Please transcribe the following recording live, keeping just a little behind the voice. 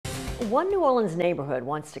One New Orleans neighborhood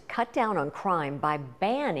wants to cut down on crime by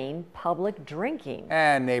banning public drinking.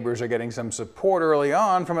 And neighbors are getting some support early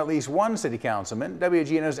on from at least one city councilman.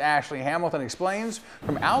 WGNO's Ashley Hamilton explains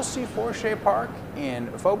from Alcee Forche Park in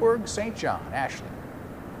Faubourg St. John. Ashley.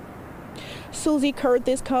 Susie Kurt,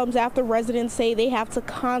 this comes after residents say they have to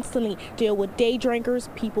constantly deal with day drinkers,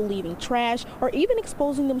 people leaving trash, or even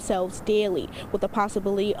exposing themselves daily. With the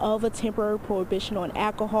possibility of a temporary prohibition on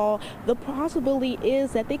alcohol, the possibility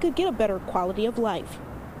is that they could get a better quality of life.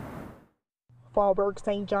 Faubourg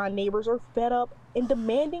St. John neighbors are fed up and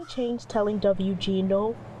demanding change, telling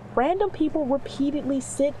WGNO random people repeatedly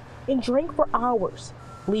sit and drink for hours,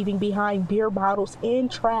 leaving behind beer bottles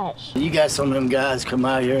and trash. You got some of them guys come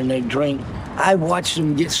out here and they drink. I watch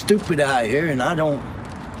them get stupid out here and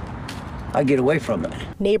I get away from it.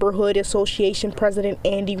 Neighborhood Association President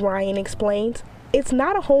Andy Ryan explains it's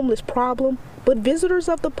not a homeless problem, but visitors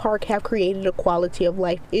of the park have created a quality of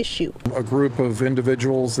life issue. A group of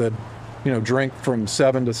individuals that drink from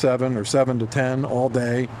 7 to 7 or 7 to 10 all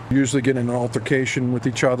day, usually get in an altercation with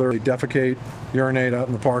each other. They defecate, urinate out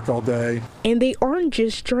in the park all day. And they aren't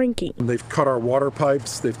just drinking. They've cut our water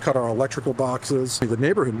pipes, they've cut our electrical boxes. The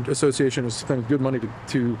neighborhood association has spent good money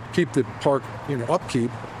to keep the park,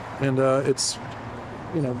 upkeep. And it's,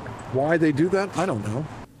 why they do that, I don't know.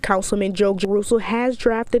 Councilman Joe Russo has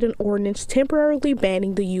drafted an ordinance temporarily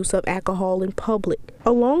banning the use of alcohol in public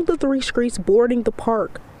along the 3 streets bordering the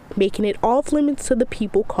park, making it off limits to the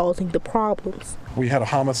people causing the problems. We had a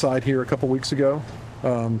homicide here a couple weeks ago.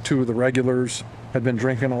 2 of the regulars had been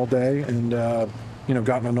drinking all day and,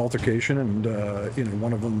 gotten an altercation, and,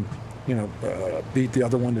 one of them, beat the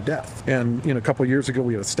other one to death. And, a couple years ago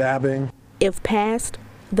we had a stabbing. If passed,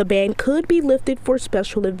 the ban could be lifted for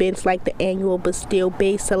special events like the annual Bastille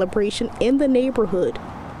Bay celebration in the neighborhood.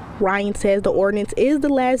 Ryan says the ordinance is the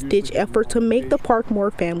last-ditch effort to make the park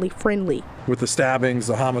more family-friendly. With the stabbings,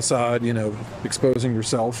 the homicide, exposing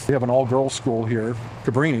yourself. We have an all-girls school here,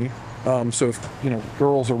 Cabrini. So if,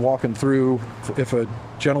 girls are walking through, if a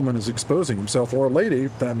gentleman is exposing himself, or a lady,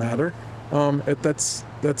 for that matter, that's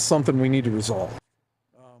something we need to resolve.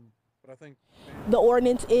 But I think the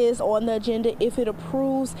ordinance is on the agenda. If it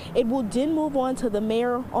approves, it will then move on to the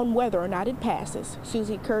mayor on whether or not it passes.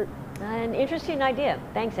 Susie Kurt. An interesting idea.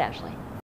 Thanks, Ashley.